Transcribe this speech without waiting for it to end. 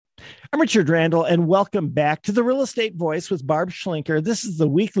I'm Richard Randall, and welcome back to the Real Estate Voice with Barb Schlinker. This is the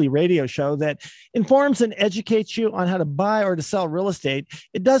weekly radio show that informs and educates you on how to buy or to sell real estate.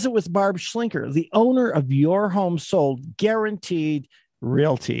 It does it with Barb Schlinker, the owner of Your Home Sold Guaranteed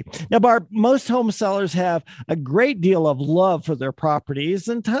Realty. Now, Barb, most home sellers have a great deal of love for their properties,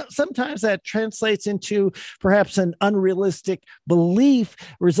 and sometimes that translates into perhaps an unrealistic belief,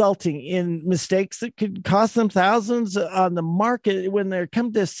 resulting in mistakes that could cost them thousands on the market when they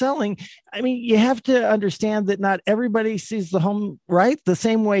come to selling. I mean, you have to understand that not everybody sees the home right the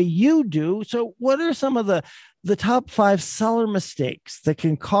same way you do. So what are some of the top 5 seller mistakes that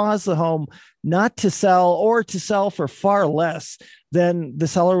can cause the home not to sell or to sell for far less than the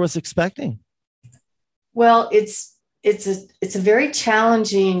seller was expecting? Well, it's a very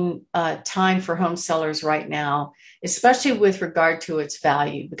challenging time for home sellers right now, especially with regard to its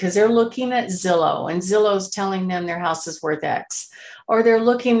value, because they're looking at Zillow and Zillow's telling them their house is worth X, or they're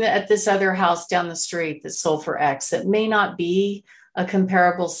looking at this other house down the street that sold for X that may not be a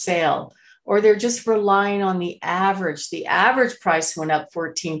comparable sale. Or they're just relying on the average. The average price went up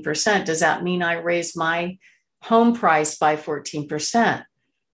 14%. Does that mean I raised my home price by 14%?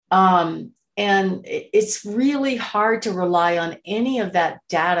 And it's really hard to rely on any of that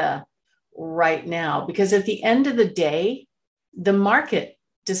data right now, because at the end of the day, the market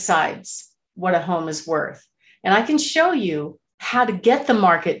decides what a home is worth. And I can show you how to get the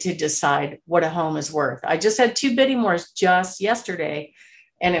market to decide what a home is worth. I just had 2 bidding wars just yesterday.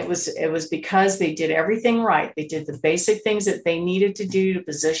 And it was because they did everything right. They did the basic things that they needed to do to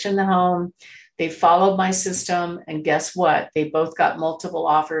position the home. They followed my system. And guess what? They both got multiple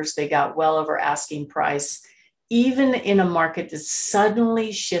offers. They got well over asking price, even in a market that's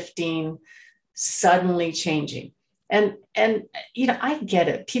suddenly shifting, suddenly changing. And I get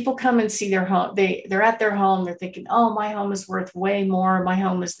it. People come and see their home. They're at their home. They're thinking, oh, my home is worth way more. My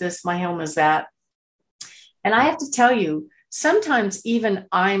home is this. My home is that. And I have to tell you, sometimes even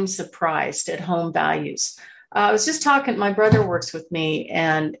I'm surprised at home values. I was just talking, my brother works with me,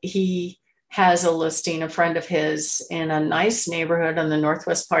 and he has a listing, a friend of his, in a nice neighborhood in the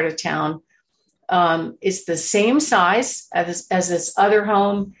northwest part of town. It's the same size as this other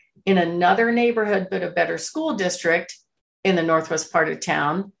home in another neighborhood, but a better school district in the northwest part of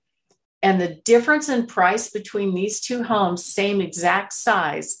town. And the difference in price between these 2 homes, same exact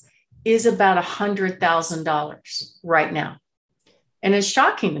size, is about $100,000 right now. And it's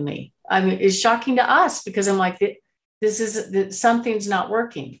shocking to me. I mean, it's shocking to us, because I'm like, something's not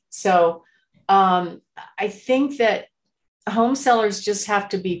working. So I think that home sellers just have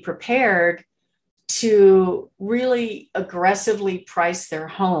to be prepared to really aggressively price their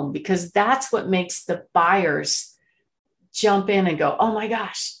home, because that's what makes the buyers jump in and go, oh my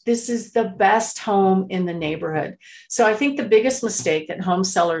gosh, this is the best home in the neighborhood. So I think the biggest mistake that home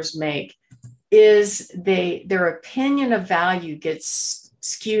sellers make is their opinion of value gets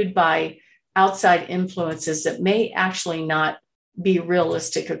skewed by outside influences that may actually not be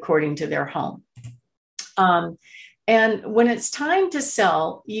realistic according to their home. And when it's time to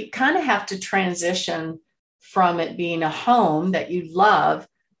sell, you kind of have to transition from it being a home that you love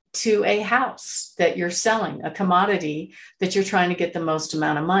to a house that you're selling, a commodity that you're trying to get the most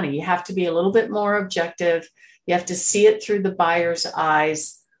amount of money. You have to be a little bit more objective. You have to see it through the buyer's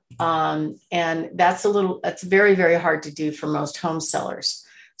eyes. And that's very, very hard to do for most home sellers.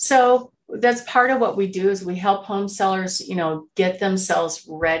 So that's part of what we do, is we help home sellers, get themselves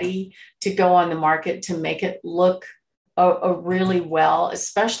ready to go on the market, to make it look really well,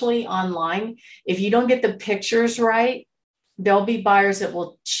 especially online. If you don't get the pictures right, there'll be buyers that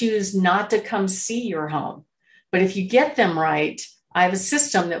will choose not to come see your home. But if you get them right, I have a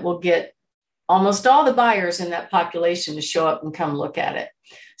system that will get almost all the buyers in that population to show up and come look at it.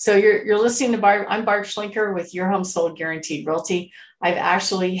 So you're listening to Barb. I'm Barb Schlinker with Your Home Sold Guaranteed Realty. I've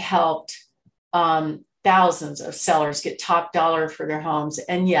actually helped thousands of sellers get top dollar for their homes.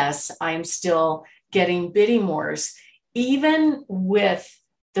 And yes, I'm still getting bidding wars, even with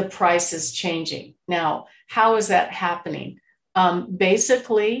the prices changing. Now, how is that happening?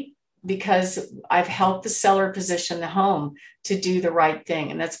 Basically, because I've helped the seller position the home to do the right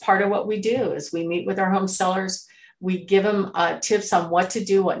thing. And that's part of what we do, is we meet with our home sellers. We give them tips on what to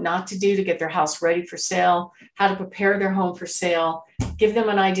do, what not to do to get their house ready for sale, how to prepare their home for sale, give them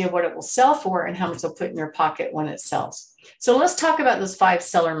an idea of what it will sell for and how much they'll put in their pocket when it sells. So let's talk about those 5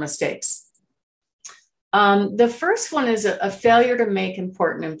 seller mistakes. The first one is a failure to make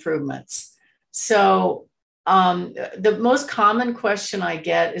important improvements. So the most common question I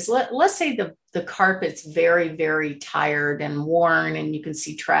get is, let's say the carpet's very, very tired and worn, and you can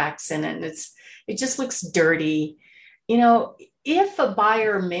see tracks in it, and it just looks dirty. if a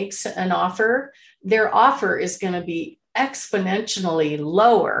buyer makes an offer, their offer is going to be exponentially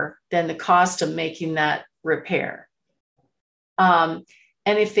lower than the cost of making that repair. And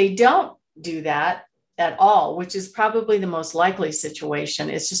if they don't do that at all, which is probably the most likely situation,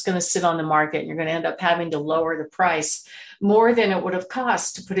 it's just going to sit on the market and you're going to end up having to lower the price more than it would have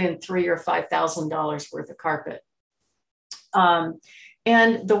cost to put in $3,000 or $5,000 worth of carpet.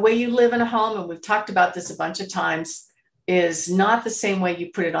 And the way you live in a home, and we've talked about this a bunch of times, is not the same way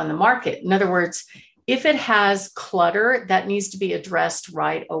you put it on the market. In other words, if it has clutter, that needs to be addressed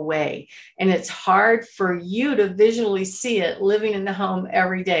right away. And it's hard for you to visually see it living in the home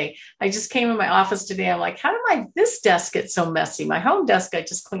every day. I just came in my office today. I'm like, how did this desk get so messy? My home desk I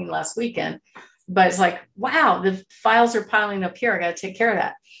just cleaned last weekend, but it's like, wow, the files are piling up here. I got to take care of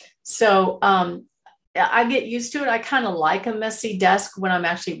that. So I get used to it. I kind of like a messy desk when I'm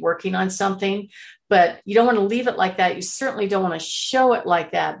actually working on something, but you don't want to leave it like that. You certainly don't want to show it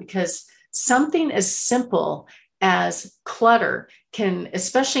like that, because something as simple as clutter can,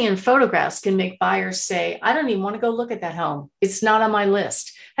 especially in photographs, can make buyers say, I don't even want to go look at that home. It's not on my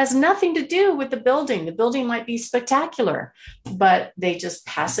list. Has nothing to do with the building. The building might be spectacular, but they just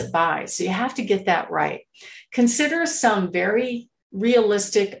pass it by. So you have to get that right. Consider some very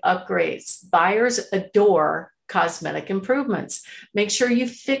realistic upgrades. Buyers adore cosmetic improvements. Make sure you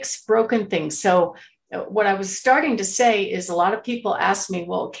fix broken things. So what I was starting to say is, a lot of people ask me,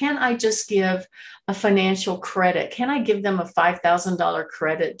 well, can I just give a financial credit? Can I give them a $5,000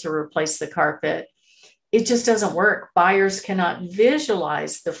 credit to replace the carpet? It just doesn't work. Buyers cannot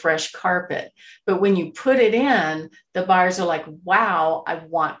visualize the fresh carpet. But when you put it in, the buyers are like, wow, I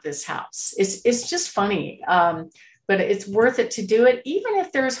want this house. It's just funny. But it's worth it to do it, even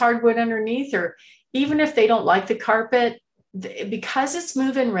if there's hardwood underneath, or even if they don't like the carpet. Because it's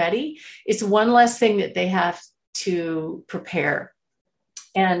move-in ready, it's one less thing that they have to prepare.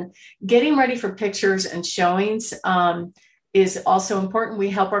 And getting ready for pictures and showings is also important. We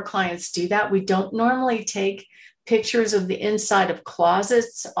help our clients do that. We don't normally take pictures of the inside of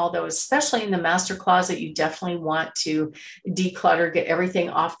closets, although especially in the master closet, you definitely want to declutter, get everything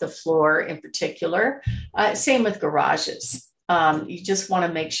off the floor in particular. Same with garages. You just want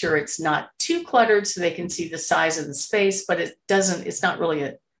to make sure it's not too cluttered so they can see the size of the space, but it's not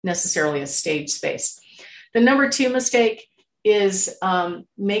really necessarily a stage space. The number 2 mistake is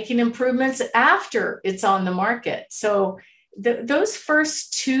making improvements after it's on the market. So those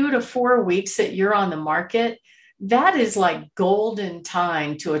first 2 to 4 weeks that you're on the market, that is like golden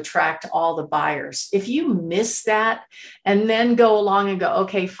time to attract all the buyers. If you miss that and then go along and go,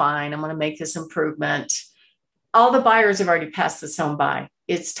 okay, fine, I'm going to make this improvement, all the buyers have already passed this home by.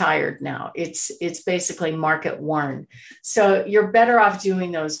 It's tired now. It's basically market worn. So you're better off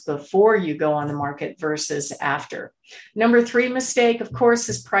doing those before you go on the market versus after. Number 3 mistake, of course,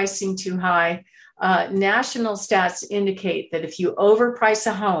 is pricing too high. National stats indicate that if you overprice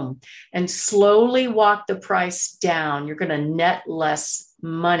a home and slowly walk the price down, you're going to net less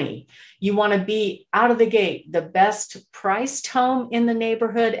money. You want to be out of the gate the best priced home in the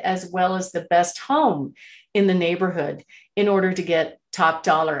neighborhood, as well as the best home in the neighborhood, in order to get top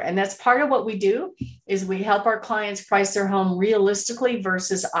dollar. And that's part of what we do, is we help our clients price their home realistically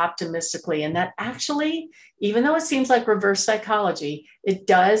versus optimistically. And that actually, even though it seems like reverse psychology, it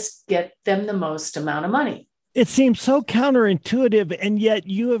does get them the most amount of money. It seems so counterintuitive, and yet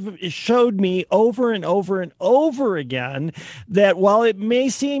you have showed me over and over and over again that while it may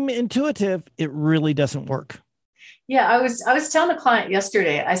seem intuitive, it really doesn't work. Yeah, I was telling a client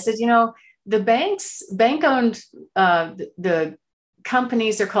yesterday, I said, the bank-owned, the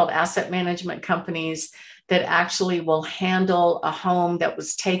companies, they're called asset management companies, that actually will handle a home that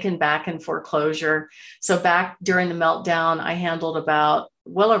was taken back in foreclosure. So back during the meltdown, I handled about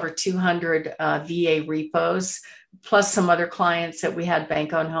well over 200 VA repos, plus some other clients that we had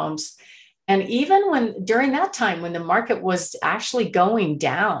bank-owned homes. And even during that time, when the market was actually going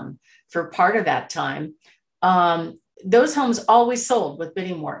down for part of that time, those homes always sold with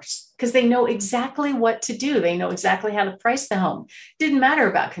bidding wars, because they know exactly what to do. They know exactly how to price the home. Didn't matter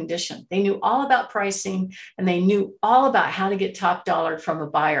about condition. They knew all about pricing, and they knew all about how to get top dollar from a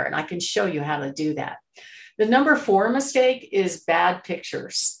buyer. And I can show you how to do that. The number 4 mistake is bad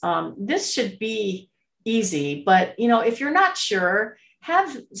pictures. This should be easy, but if you're not sure,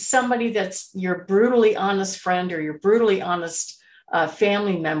 have somebody that's your brutally honest friend or your brutally honest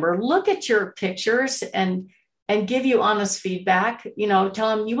family member look at your pictures and give you honest feedback.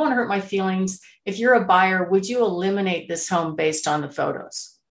 Tell them, you won't hurt my feelings. If you're a buyer, would you eliminate this home based on the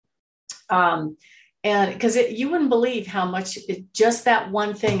photos? And because you wouldn't believe how much just that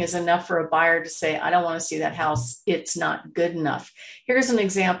one thing is enough for a buyer to say, I don't want to see that house. It's not good enough. Here's an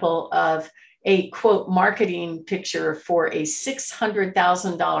example of a quote marketing picture for a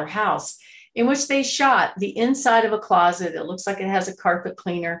 $600,000 house in which they shot the inside of a closet. It looks like it has a carpet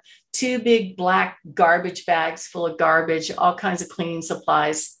cleaner, two big black garbage bags full of garbage, all kinds of cleaning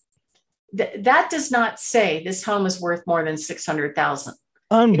supplies. That does not say this home is worth more than $600,000.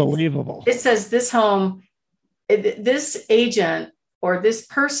 Unbelievable. It says this home, this agent or this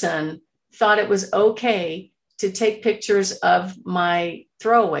person thought it was okay to take pictures of my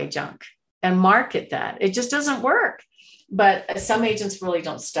throwaway junk and market that. It just doesn't work. But some agents really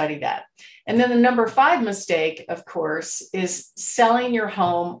don't study that. And then the number 5 mistake, of course, is selling your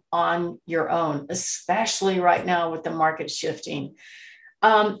home on your own, especially right now with the market shifting.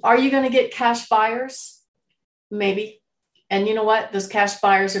 Are you going to get cash buyers? Maybe. And you know what? Those cash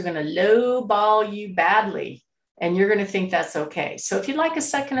buyers are going to lowball you badly, and you're going to think that's okay. So if you'd like a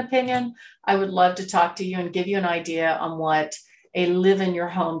second opinion, I would love to talk to you and give you an idea on what a live in your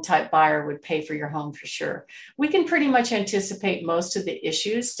home type buyer would pay for your home for sure. We can pretty much anticipate most of the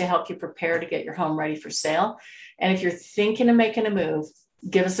issues to help you prepare to get your home ready for sale. And if you're thinking of making a move,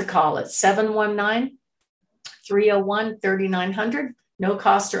 give us a call at 719-301-3900. No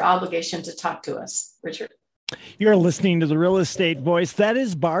cost or obligation to talk to us. Richard. You're listening to the Real Estate Voice. That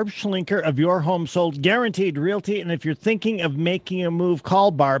is Barb Schlinker of Your Home Sold Guaranteed Realty. And if you're thinking of making a move, call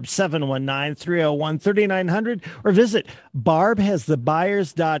Barb 719-301-3900 or visit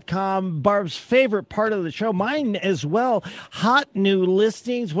barbhasthebuyers.com. Barb's favorite part of the show, mine as well, hot new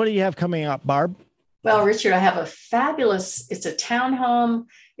listings. What do you have coming up, Barb? Well, Richard, I have it's a townhome.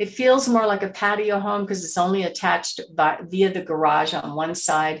 It feels more like a patio home because it's only attached via the garage on one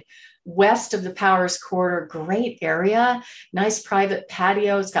side. West of the Powers Quarter, great area, nice private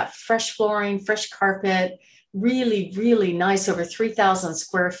patio. It's got fresh flooring, fresh carpet, really, really nice, over 3,000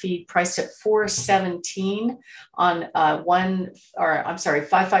 square feet, priced at $417 on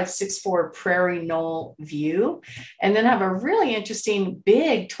 5564 Prairie Knoll View. And then have a really interesting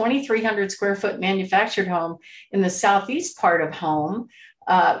big 2,300 square foot manufactured home in the southeast part of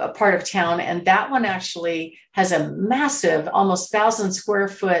a part of town. And that one actually has a massive, almost 1,000 square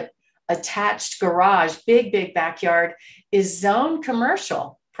foot attached garage, big backyard, is zoned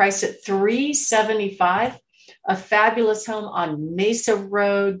commercial, priced at $375. A fabulous home on Mesa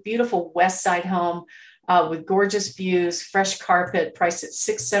Road, beautiful west side home with gorgeous views, fresh carpet, priced at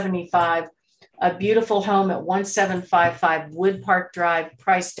 $675. A beautiful home at 1755 Wood Park Drive,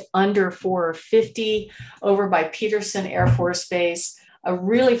 priced under $450, over by Peterson Air Force Base. A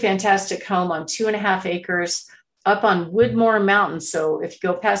really fantastic home on 2.5 acres up on Woodmore Mountain. So if you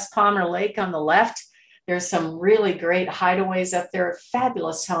go past Palmer Lake on the left, there's some really great hideaways up there.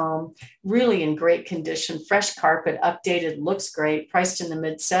 Fabulous home, really in great condition, fresh carpet, updated, looks great, priced in the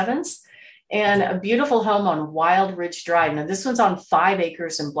mid-7s. And a beautiful home on Wild Ridge Drive. Now this one's on 5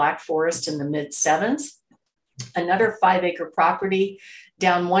 acres in Black Forest in the mid-7s. Another 5-acre property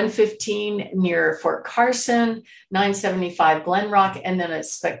down 115 near Fort Carson, 975 Glen Rock, and then a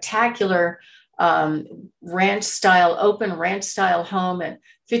spectacular open ranch style home at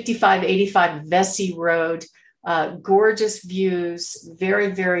 5585 Vesey Road. Gorgeous views,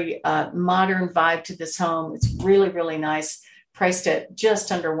 very, very modern vibe to this home. It's really, really nice, priced at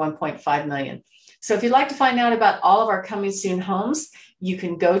just under $1.5 million. So if you'd like to find out about all of our coming soon homes, you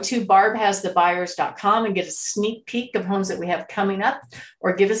can go to barbhasthebuyers.com and get a sneak peek of homes that we have coming up,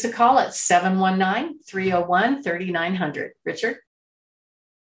 or give us a call at 719-301-3900. Richard?